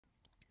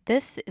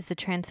This is the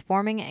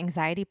Transforming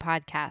Anxiety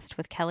Podcast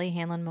with Kelly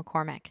Hanlon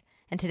McCormick,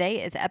 and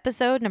today is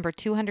episode number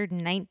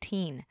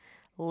 219.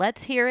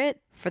 Let's hear it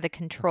for the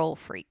control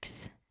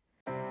freaks.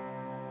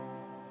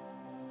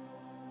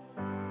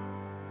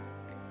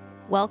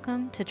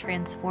 Welcome to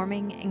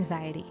Transforming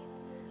Anxiety.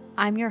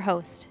 I'm your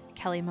host,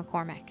 Kelly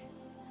McCormick.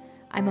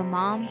 I'm a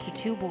mom to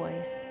 2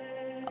 boys,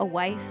 a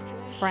wife,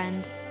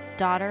 friend,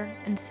 daughter,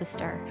 and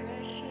sister,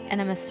 and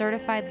I'm a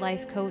certified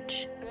life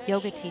coach,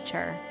 yoga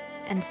teacher,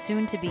 and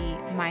soon-to-be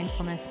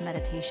mindfulness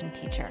meditation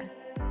teacher.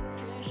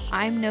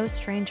 I'm no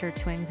stranger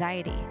to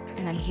anxiety,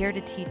 and I'm here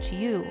to teach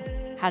you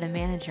how to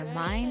manage your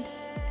mind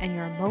and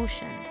your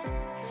emotions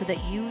so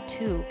that you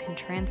too can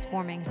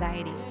transform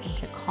anxiety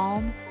into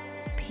calm,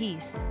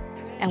 peace,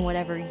 and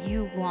whatever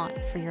you want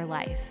for your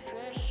life.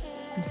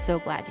 I'm so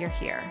glad you're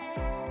here.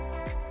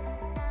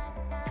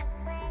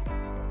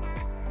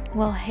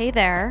 Well, hey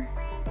there.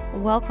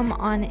 Welcome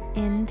on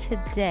in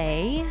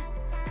today.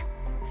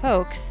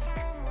 Folks,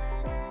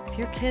 if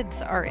your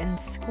kids are in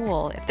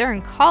school, if they're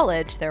in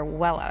college, they're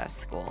well out of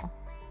school,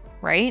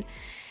 right?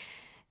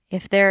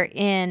 If they're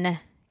in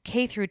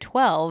K through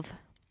 12,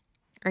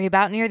 are you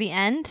about near the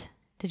end?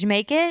 Did you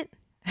make it?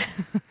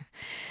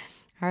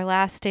 Our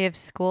last day of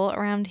school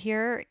around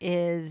here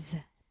is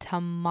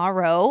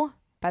tomorrow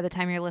by the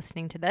time you're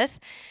listening to this.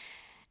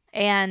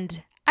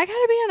 And I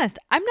gotta be honest,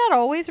 I'm not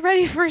always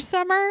ready for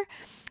summer.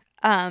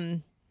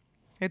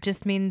 It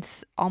just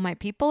means all my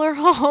people are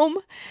home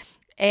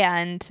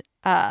and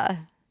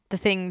the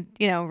thing,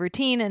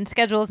 routine and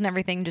schedules and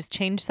everything just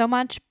change so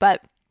much.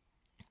 But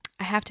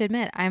I have to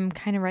admit, I'm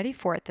kind of ready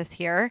for it this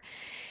year.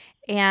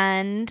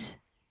 And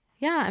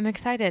yeah, I'm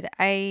excited.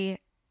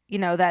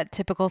 That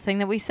typical thing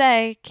that we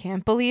say,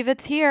 can't believe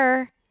it's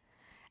here.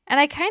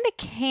 And I kind of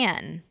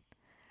can.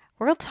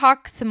 We're going to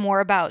talk some more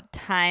about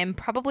time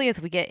probably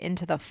as we get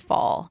into the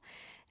fall.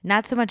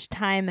 Not so much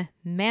time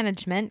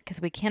management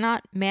because we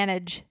cannot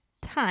manage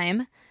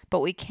time, but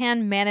we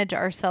can manage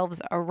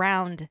ourselves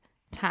around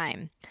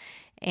time.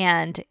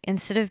 And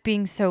instead of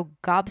being so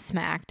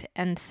gobsmacked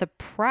and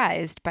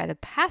surprised by the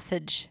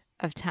passage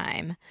of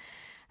time,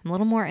 I'm a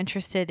little more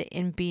interested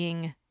in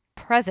being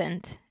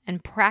present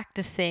and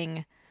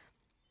practicing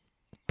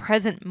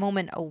present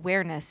moment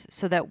awareness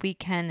so that we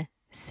can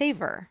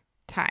savor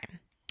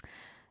time.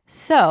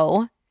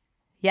 So,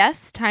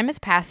 yes, time is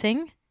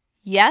passing.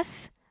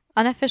 Yes,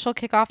 unofficial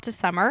kickoff to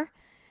summer.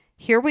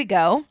 Here we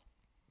go.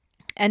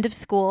 End of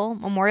school,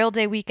 Memorial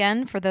Day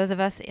weekend for those of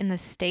us in the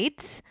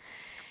States.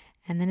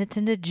 And then it's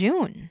into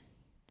June.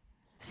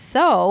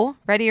 So,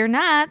 ready or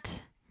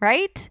not,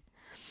 right?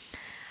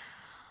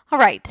 All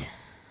right.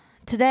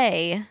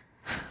 Today,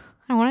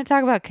 I want to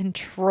talk about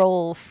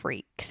control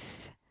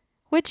freaks,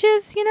 which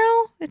is,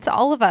 it's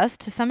all of us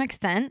to some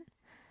extent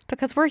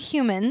because we're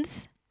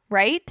humans,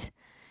 right?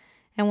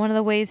 And one of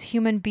the ways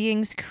human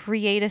beings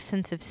create a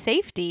sense of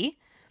safety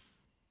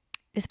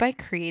is by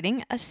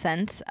creating a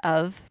sense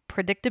of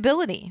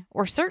predictability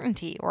or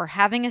certainty or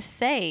having a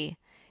say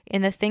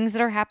in the things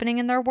that are happening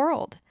in their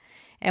world.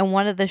 And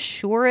one of the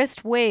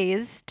surest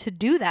ways to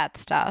do that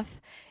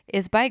stuff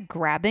is by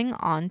grabbing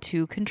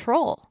onto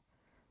control.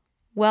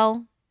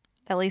 Well,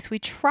 at least we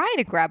try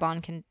to grab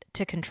on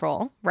to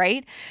control,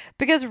 right?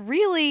 Because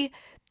really,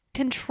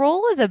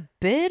 control is a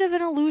bit of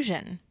an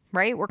illusion,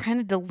 right? We're kind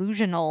of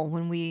delusional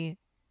when we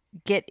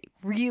get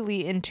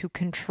really into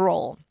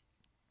control.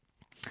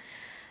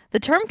 The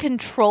term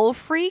control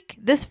freak,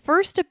 this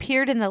first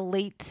appeared in the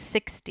late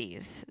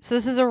 60s. So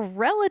this is a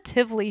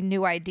relatively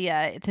new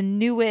idea. It's a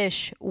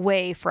newish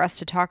way for us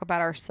to talk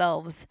about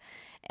ourselves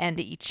and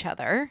each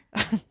other.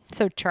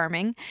 So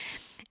charming.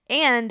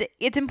 And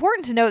it's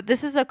important to note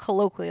this is a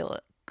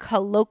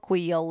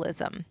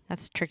colloquialism.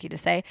 That's tricky to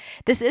say.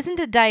 This isn't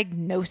a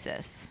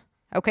diagnosis.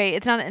 Okay,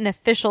 it's not an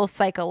official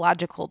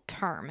psychological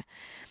term.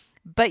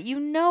 But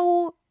you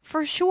know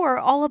for sure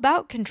all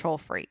about control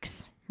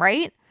freaks,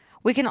 right?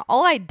 We can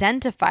all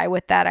identify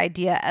with that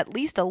idea at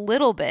least a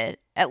little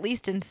bit, at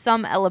least in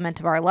some element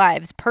of our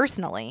lives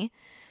personally.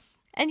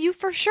 And you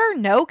for sure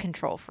know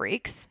control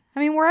freaks.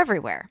 I mean, we're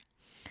everywhere.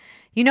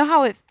 You know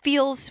how it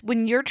feels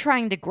when you're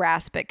trying to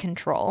grasp at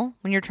control,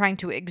 when you're trying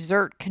to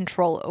exert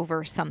control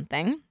over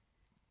something.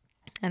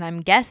 And I'm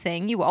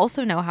guessing you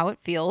also know how it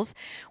feels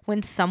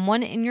when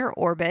someone in your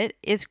orbit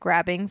is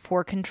grabbing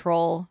for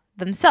control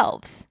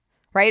themselves,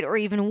 right? Or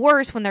even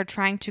worse, when they're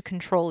trying to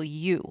control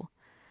you.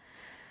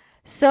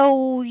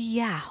 So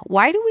yeah,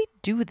 why do we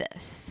do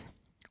this?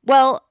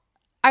 Well,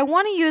 I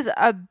want to use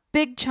a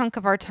big chunk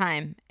of our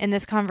time in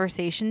this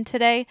conversation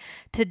today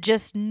to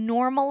just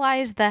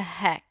normalize the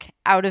heck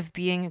out of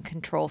being a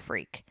control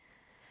freak.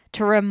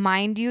 To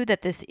remind you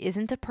that this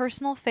isn't a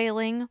personal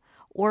failing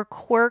or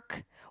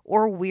quirk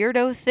or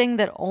weirdo thing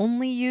that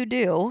only you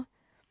do.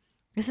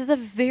 This is a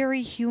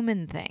very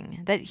human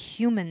thing that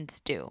humans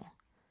do.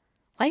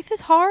 Life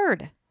is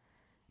hard.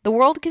 The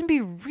world can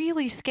be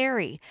really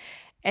scary.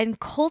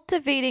 And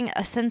cultivating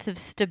a sense of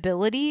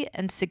stability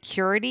and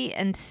security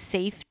and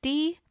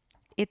safety,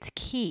 it's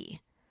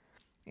key.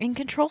 And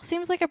control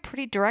seems like a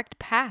pretty direct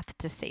path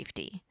to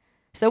safety.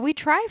 So we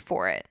try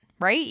for it,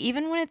 right?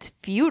 Even when it's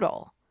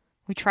futile,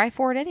 we try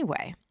for it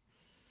anyway.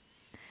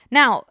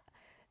 Now,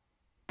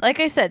 like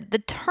I said, the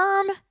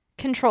term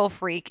control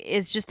freak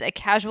is just a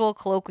casual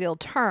colloquial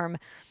term,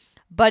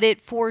 but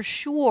it for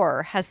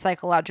sure has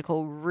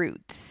psychological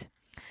roots.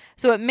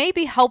 So it may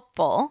be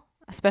helpful,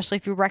 especially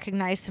if you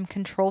recognize some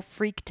control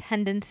freak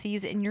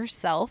tendencies in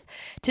yourself,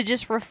 to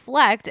just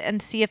reflect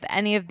and see if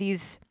any of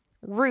these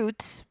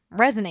roots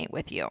resonate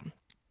with you,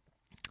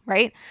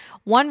 right?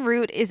 One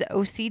root is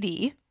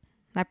OCD.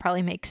 That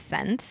probably makes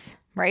sense,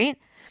 right?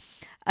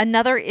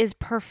 Another is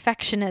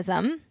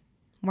perfectionism.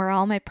 We're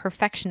all my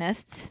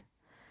perfectionists.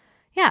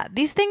 Yeah,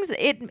 these things,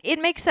 it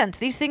makes sense.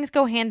 These things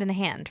go hand in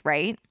hand,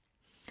 right?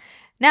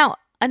 Now,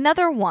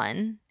 another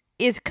one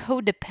is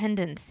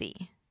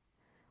codependency.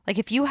 Like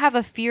if you have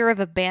a fear of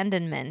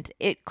abandonment,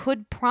 it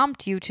could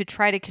prompt you to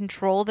try to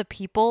control the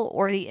people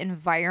or the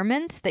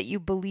environments that you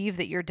believe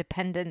that you're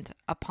dependent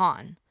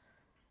upon.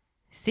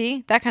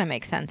 See, that kind of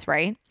makes sense,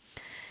 right?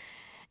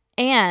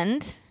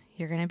 And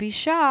you're going to be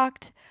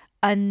shocked.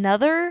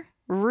 Another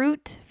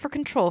root for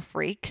control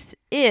freaks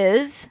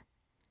is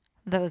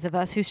those of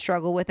us who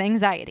struggle with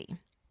anxiety.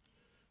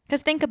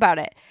 Because think about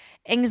it.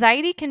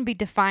 Anxiety can be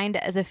defined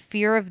as a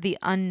fear of the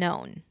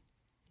unknown.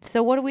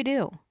 So what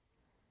do?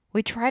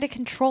 We try to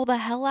control the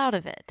hell out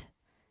of it,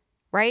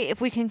 right?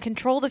 If we can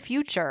control the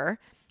future,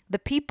 the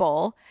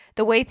people,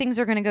 the way things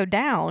are going to go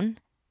down,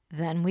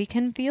 then we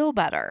can feel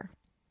better.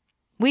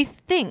 We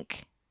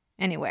think,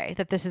 anyway,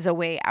 that this is a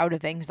way out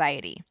of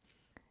anxiety.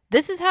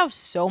 This is how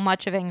so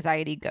much of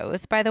anxiety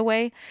goes, by the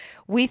way.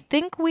 We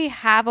think we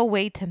have a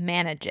way to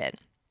manage it,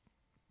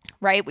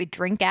 right? We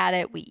drink at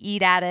it, we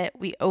eat at it,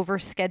 we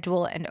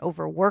overschedule and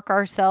overwork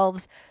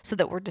ourselves so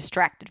that we're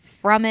distracted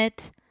from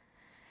it.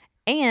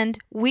 And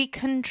we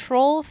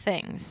control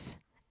things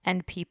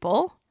and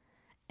people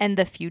and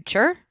the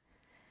future.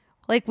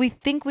 Like we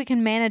think we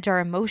can manage our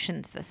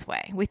emotions this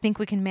way. We think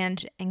we can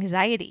manage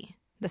anxiety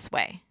this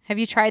way. Have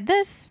you tried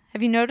this?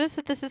 Have you noticed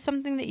that this is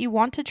something that you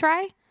want to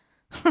try?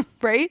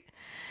 Right?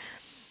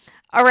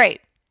 All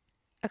right.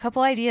 A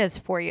couple ideas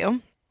for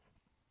you.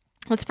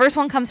 This first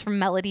one comes from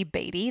Melody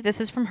Beatty. This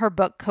is from her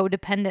book,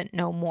 Codependent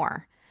No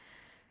More.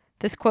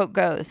 This quote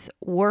goes,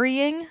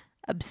 "Worrying,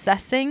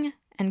 obsessing,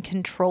 and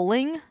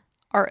controlling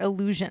are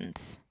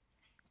illusions.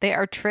 They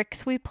are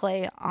tricks we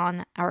play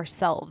on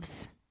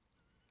ourselves."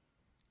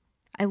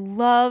 I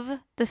love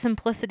the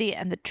simplicity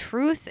and the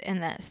truth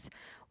in this.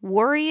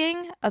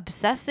 Worrying,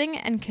 obsessing,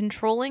 and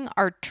controlling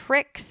are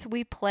tricks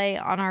we play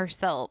on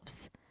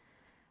ourselves.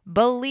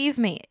 Believe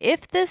me,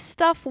 if this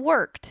stuff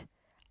worked,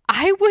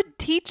 I would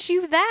teach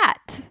you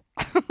that.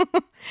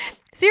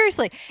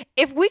 Seriously,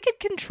 if we could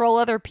control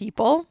other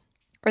people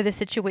or the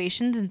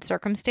situations and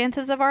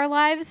circumstances of our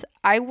lives,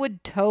 I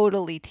would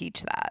totally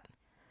teach that.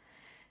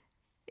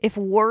 If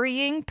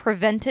worrying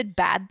prevented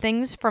bad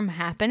things from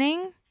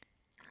happening,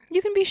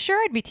 you can be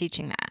sure I'd be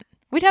teaching that.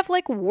 We'd have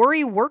like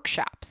worry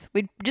workshops.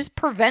 We'd just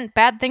prevent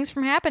bad things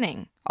from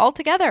happening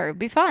altogether. It'd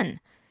be fun,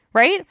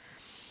 right?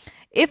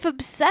 If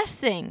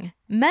obsessing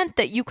meant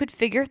that you could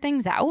figure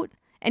things out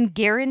and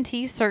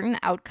guarantee certain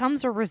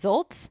outcomes or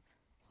results,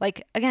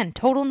 like, again,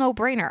 total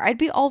no-brainer. I'd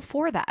be all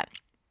for that.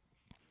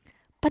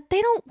 But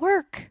they don't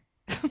work.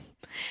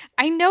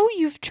 I know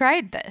you've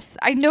tried this.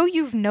 I know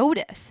you've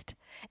noticed.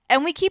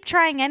 And we keep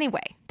trying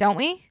anyway, don't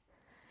we?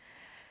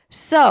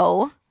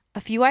 So, a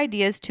few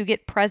ideas to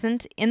get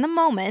present in the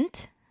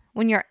moment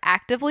when you're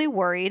actively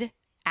worried,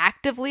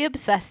 actively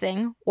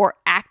obsessing, or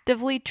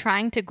actively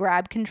trying to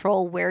grab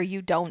control where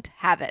you don't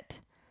have it.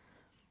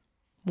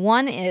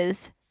 One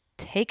is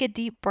take a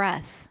deep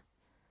breath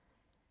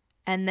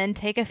and then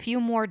take a few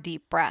more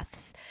deep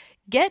breaths.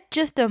 Get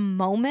just a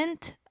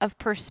moment of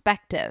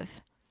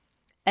perspective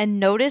and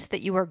notice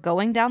that you are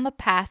going down the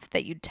path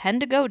that you tend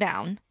to go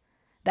down,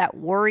 that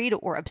worried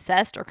or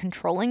obsessed or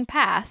controlling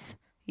path.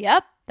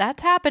 Yep,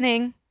 that's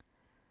happening.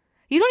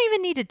 You don't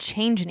even need to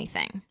change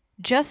anything.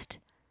 Just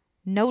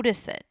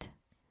notice it.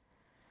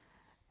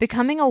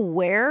 Becoming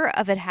aware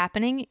of it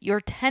happening,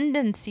 your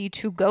tendency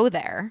to go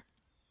there,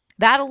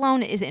 that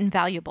alone is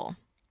invaluable.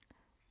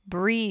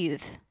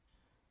 Breathe.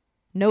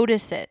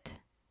 Notice it.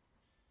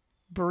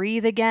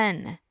 Breathe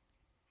again.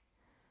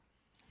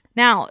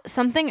 Now,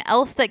 something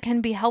else that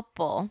can be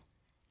helpful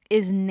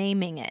is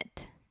naming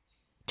it.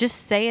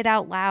 Just say it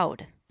out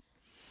loud.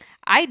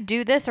 I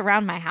do this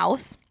around my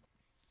house,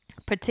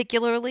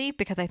 particularly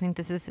because I think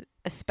this is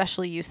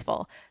especially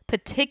useful,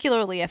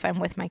 particularly if I'm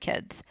with my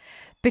kids,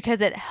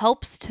 because it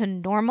helps to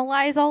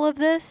normalize all of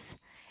this,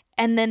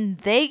 and then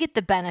they get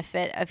the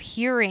benefit of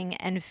hearing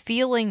and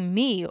feeling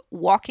me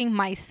walking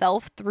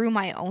myself through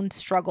my own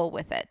struggle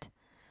with it.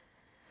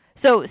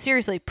 So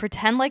seriously,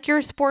 pretend like you're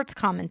a sports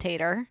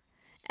commentator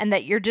and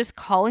that you're just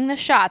calling the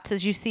shots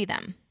as you see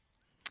them.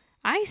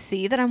 I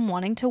see that I'm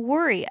wanting to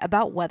worry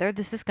about whether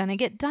this is going to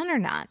get done or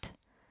not.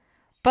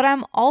 But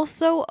I'm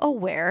also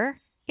aware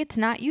it's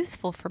not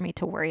useful for me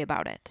to worry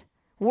about it.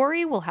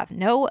 Worry will have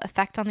no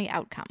effect on the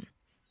outcome.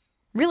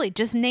 Really,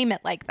 just name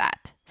it like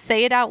that.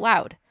 Say it out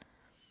loud.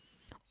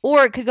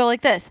 Or it could go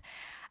like this.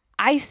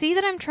 I see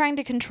that I'm trying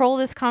to control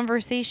this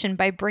conversation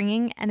by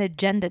bringing an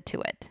agenda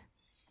to it.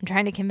 I'm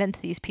trying to convince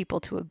these people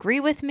to agree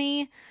with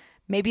me,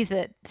 maybe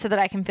so that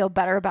I can feel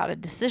better about a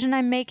decision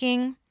I'm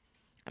making.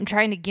 I'm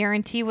trying to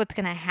guarantee what's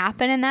going to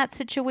happen in that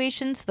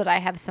situation so that I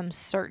have some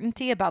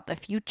certainty about the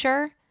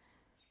future.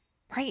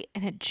 Right?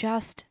 And it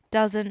just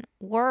doesn't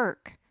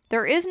work.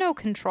 There is no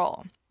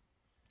control.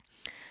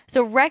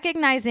 So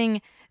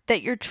recognizing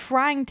that you're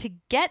trying to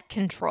get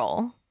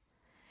control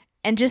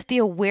and just the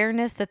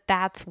awareness that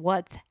that's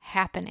what's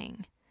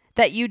happening,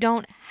 that you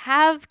don't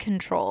have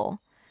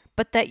control,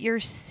 but that you're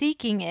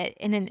seeking it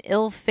in an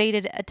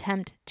ill-fated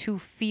attempt to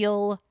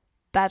feel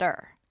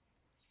better.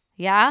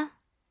 Yeah?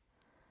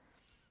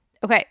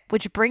 Okay,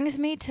 which brings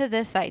me to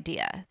this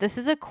idea. This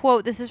is a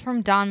quote. This is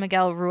from Don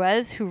Miguel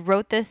Ruiz, who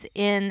wrote this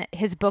in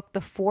his book, The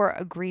Four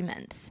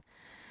Agreements.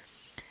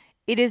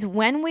 It is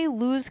when we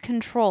lose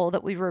control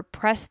that we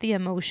repress the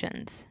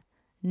emotions,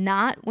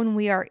 not when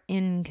we are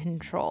in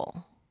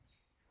control.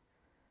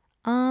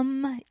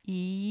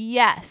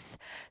 Yes.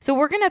 So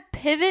we're going to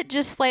pivot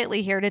just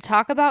slightly here to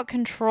talk about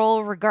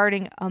control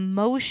regarding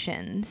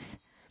emotions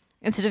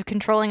instead of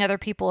controlling other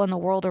people and the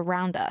world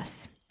around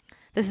us.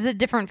 This is a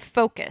different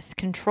focus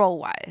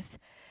control-wise.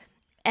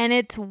 And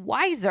it's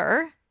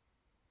wiser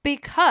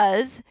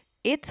because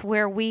it's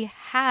where we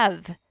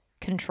have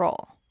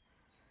control.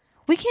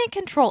 We can't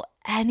control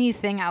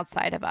anything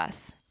outside of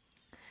us.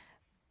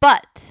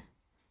 But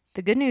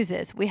the good news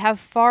is we have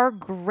far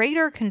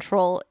greater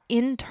control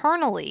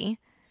internally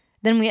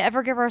than we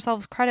ever give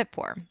ourselves credit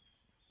for.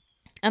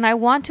 And I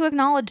want to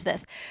acknowledge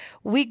this.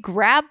 We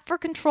grab for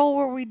control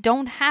where we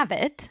don't have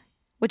it,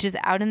 which is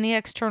out in the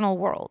external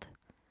world.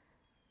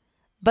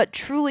 But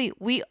truly,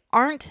 we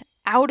aren't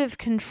out of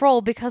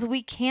control because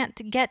we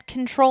can't get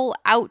control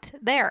out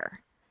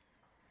there.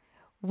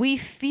 We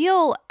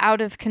feel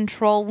out of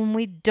control when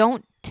we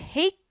don't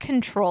take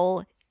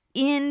control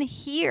in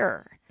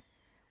here.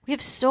 We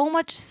have so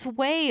much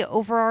sway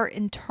over our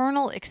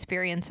internal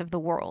experience of the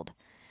world,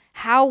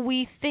 how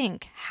we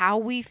think, how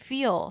we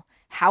feel,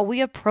 how we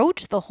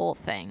approach the whole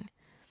thing.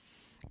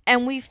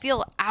 And we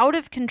feel out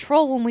of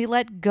control when we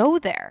let go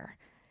there.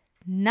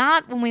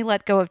 Not when we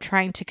let go of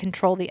trying to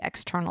control the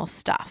external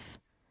stuff.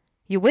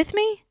 You with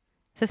me?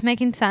 Is this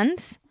making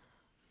sense?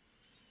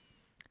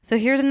 So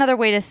here's another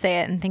way to say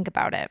it and think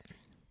about it.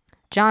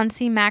 John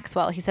C.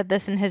 Maxwell, he said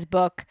this in his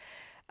book.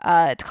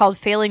 It's called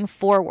Failing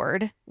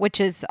Forward,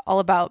 which is all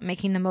about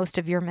making the most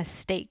of your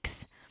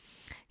mistakes.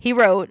 He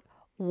wrote,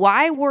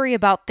 "Why worry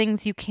about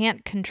things you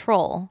can't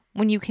control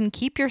when you can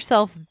keep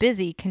yourself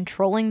busy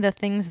controlling the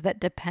things that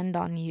depend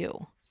on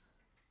you?"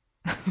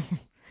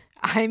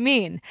 I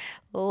mean,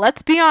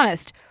 let's be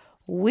honest.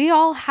 We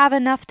all have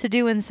enough to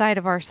do inside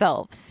of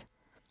ourselves.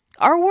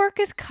 Our work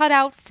is cut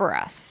out for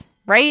us,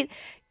 right?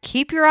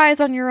 Keep your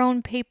eyes on your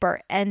own paper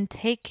and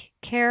take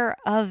care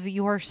of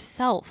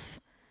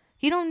yourself.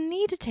 You don't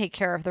need to take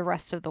care of the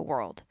rest of the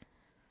world.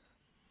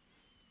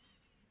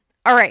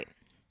 All right,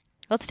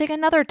 let's take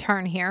another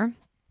turn here.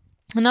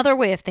 Another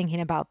way of thinking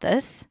about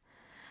this,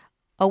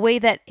 a way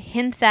that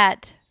hints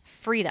at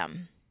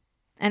freedom.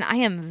 And I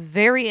am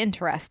very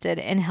interested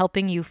in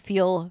helping you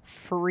feel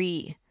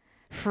free.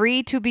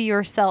 Free to be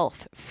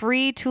yourself.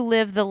 Free to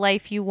live the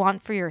life you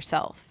want for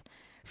yourself.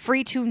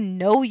 Free to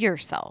know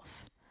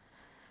yourself.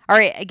 All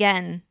right,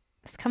 again,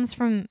 this comes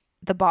from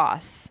the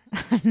boss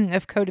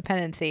of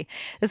codependency.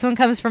 This one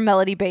comes from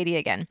Melody Beatty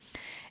again.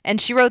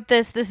 And she wrote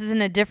this. This is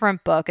in a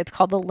different book. It's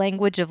called The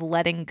Language of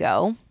Letting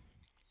Go.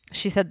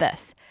 She said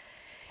this: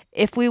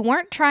 "If we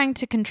weren't trying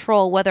to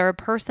control whether a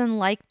person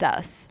liked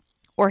us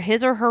or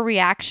his or her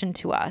reaction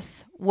to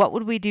us, what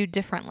would we do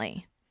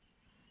differently?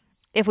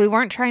 If we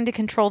weren't trying to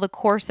control the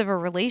course of a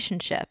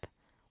relationship,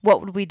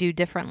 what would we do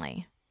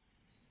differently?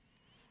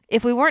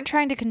 If we weren't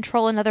trying to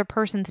control another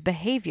person's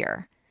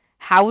behavior,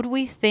 how would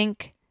we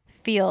think,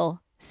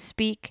 feel,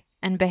 speak,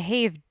 and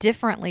behave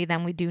differently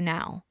than we do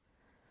now?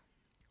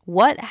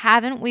 What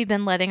haven't we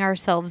been letting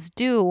ourselves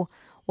do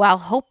while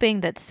hoping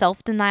that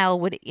self-denial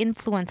would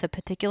influence a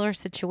particular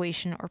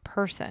situation or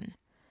person?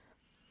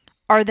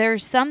 Are there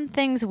some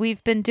things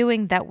we've been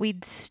doing that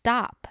we'd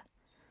stop?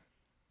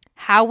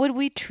 How would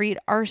we treat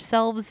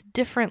ourselves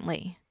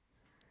differently?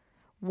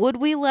 Would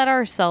we let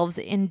ourselves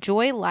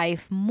enjoy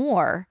life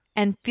more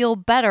and feel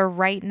better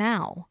right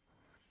now?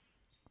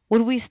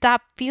 Would we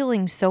stop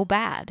feeling so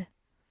bad?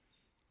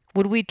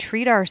 Would we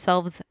treat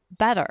ourselves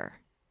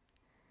better?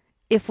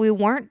 If we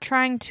weren't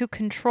trying to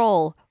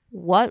control,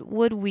 what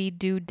would we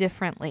do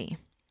differently?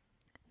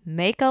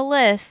 Make a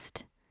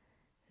list,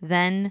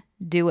 then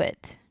do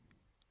it."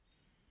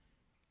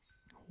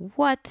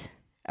 What?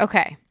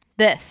 Okay,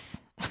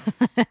 this.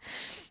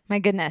 My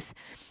goodness.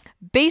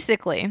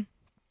 Basically,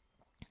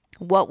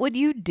 what would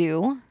you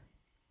do,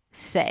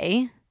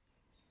 say,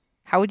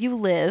 how would you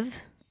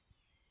live,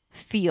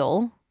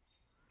 feel,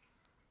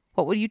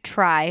 what would you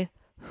try,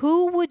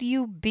 who would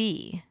you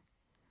be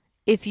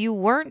if you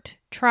weren't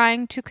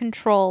trying to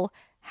control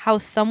how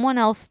someone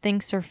else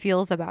thinks or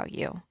feels about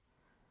you?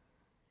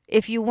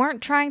 If you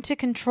weren't trying to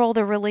control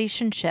the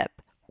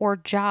relationship or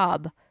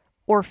job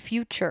or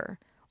future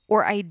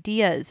or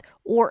ideas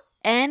or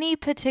any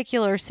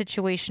particular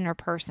situation or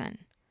person.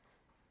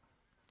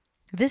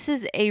 This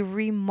is a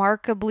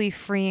remarkably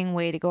freeing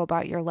way to go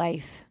about your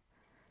life.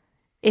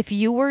 If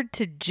you were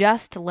to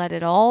just let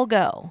it all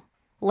go,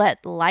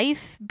 let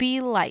life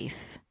be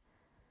life,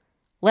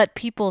 let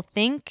people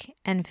think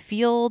and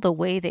feel the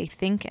way they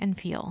think and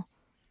feel.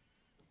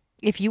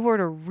 If you were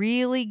to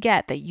really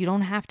get that you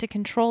don't have to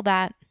control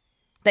that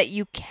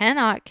you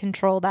cannot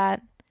control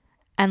that,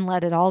 and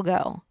let it all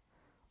go,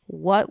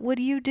 what would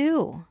you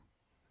do?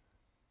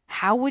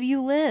 How would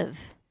you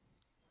live?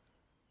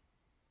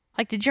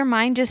 Like, did your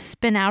mind just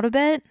spin out a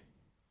bit?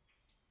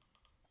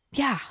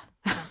 Yeah,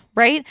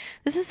 right?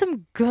 This is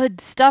some good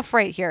stuff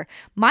right here.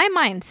 My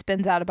mind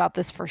spins out about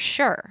this for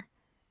sure.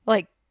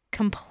 Like,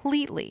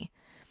 completely.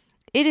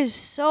 It is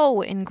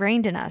so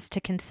ingrained in us to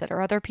consider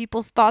other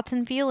people's thoughts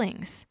and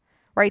feelings,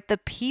 right? The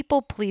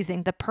people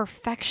pleasing, the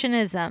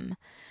perfectionism,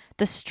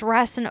 the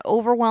stress and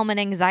overwhelm and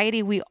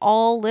anxiety we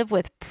all live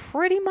with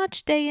pretty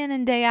much day in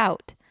and day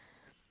out.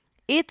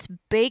 It's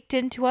baked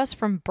into us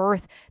from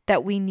birth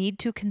that we need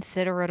to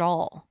consider it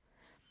all.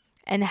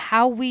 And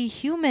how we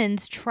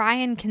humans try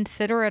and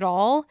consider it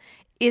all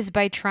is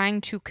by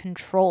trying to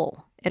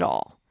control it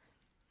all.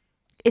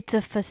 It's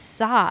a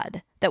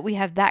facade that we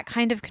have that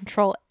kind of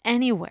control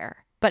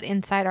anywhere but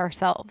inside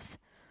ourselves.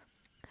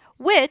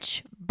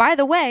 Which, by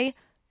the way,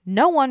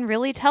 no one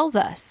really tells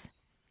us.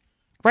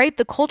 Right?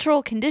 The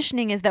cultural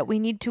conditioning is that we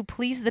need to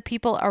please the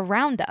people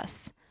around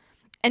us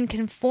and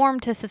conform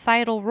to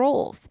societal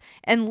roles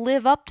and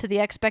live up to the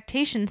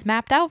expectations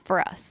mapped out for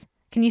us.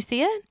 Can you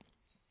see it?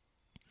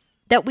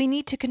 That we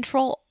need to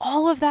control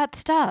all of that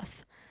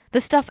stuff,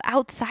 the stuff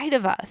outside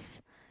of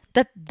us,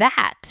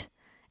 that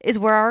is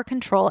where our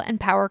control and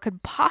power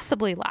could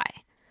possibly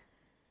lie.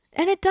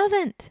 And it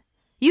doesn't.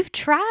 You've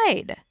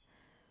tried.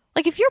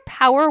 Like, if your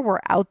power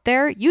were out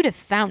there, you'd have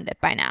found it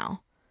by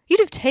now. You'd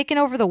have taken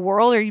over the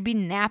world, or you'd be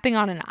napping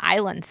on an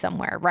island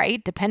somewhere,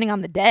 right? Depending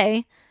on the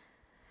day.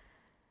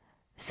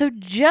 So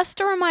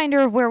just a reminder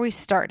of where we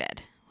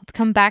started. Let's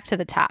come back to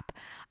the top.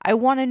 I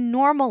want to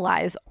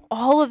normalize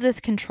all of this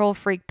control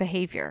freak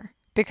behavior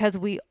because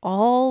we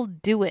all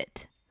do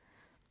it.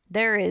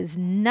 There is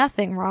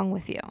nothing wrong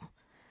with you.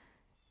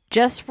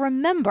 Just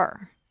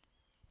remember,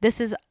 this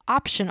is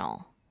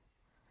optional,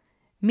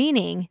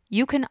 meaning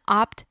you can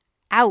opt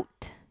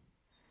out.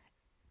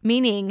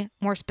 Meaning,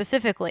 more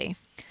specifically,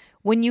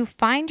 when you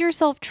find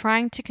yourself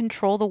trying to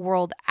control the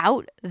world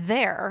out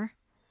there,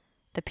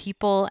 the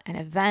people and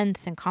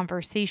events and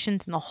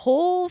conversations and the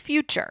whole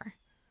future,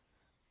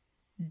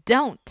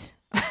 don't,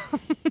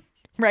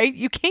 right?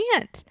 You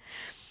can't.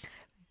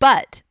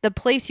 But the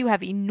place you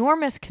have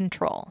enormous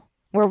control,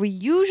 where we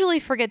usually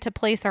forget to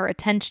place our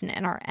attention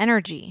and our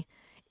energy,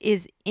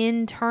 is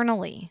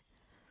internally.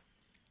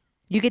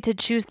 You get to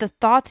choose the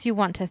thoughts you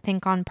want to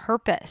think on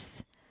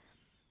purpose.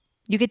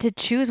 You get to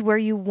choose where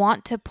you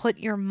want to put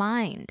your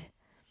mind.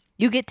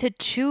 You get to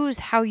choose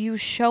how you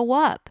show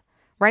up,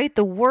 right?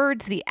 The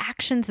words, the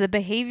actions, the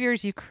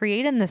behaviors you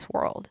create in this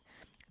world.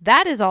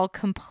 That is all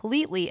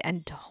completely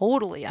and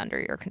totally under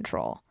your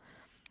control.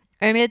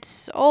 And it's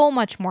so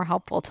much more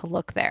helpful to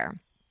look there.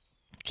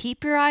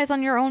 Keep your eyes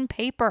on your own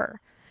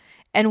paper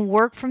and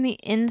work from the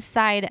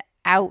inside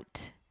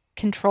out,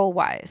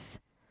 control-wise.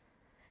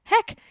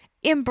 Heck,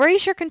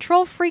 embrace your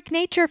control freak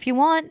nature if you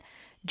want.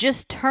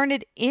 Just turn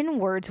it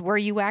inwards where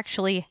you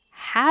actually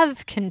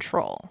have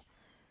control,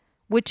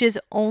 which is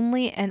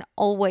only and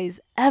always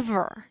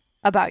ever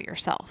about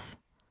yourself.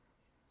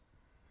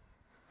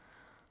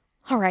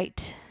 All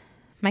right,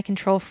 my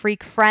control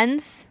freak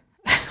friends,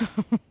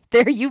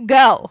 there you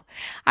go.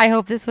 I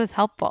hope this was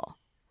helpful.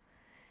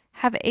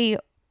 Have a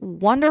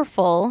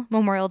wonderful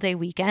Memorial Day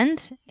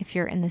weekend. If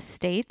you're in the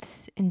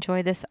States,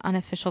 enjoy this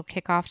unofficial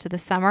kickoff to the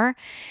summer.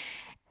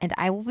 And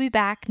I will be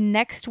back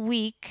next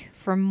week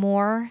for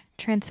more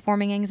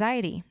Transforming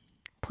Anxiety.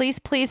 Please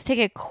take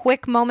a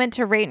quick moment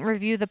to rate and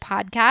review the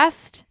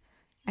podcast.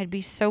 I'd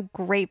be so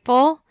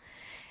grateful.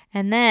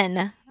 And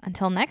then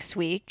until next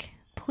week,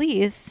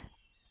 please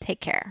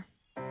take care.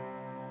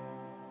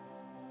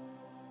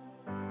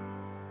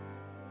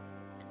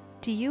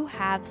 Do you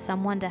have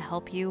someone to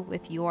help you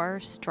with your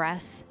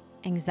stress,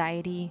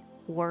 anxiety,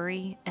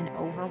 worry, and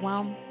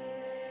overwhelm?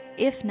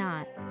 If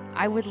not,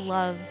 I would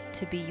love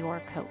to be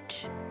your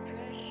coach.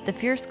 The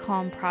Fierce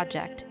Calm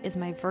Project is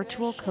my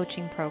virtual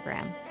coaching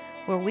program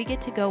where we get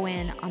to go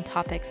in on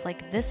topics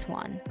like this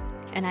one,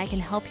 and I can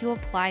help you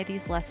apply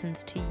these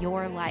lessons to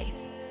your life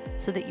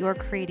so that you're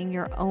creating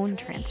your own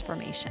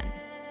transformation.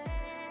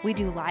 We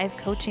do live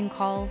coaching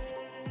calls,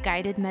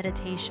 guided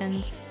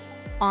meditations,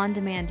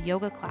 on-demand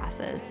yoga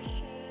classes.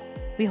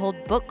 We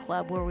hold book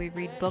club where we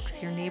read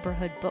books your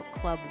neighborhood book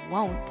club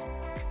won't,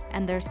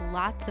 and there's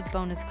lots of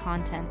bonus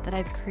content that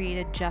I've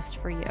created just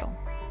for you.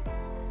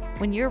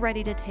 When you're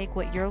ready to take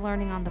what you're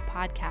learning on the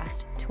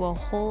podcast to a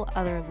whole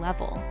other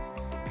level,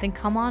 then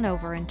come on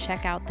over and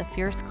check out the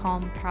Fierce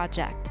Calm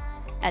Project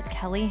at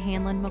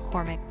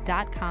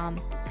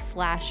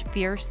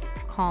kellyhanlonmccormick.com/Fierce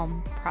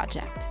Calm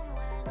Project.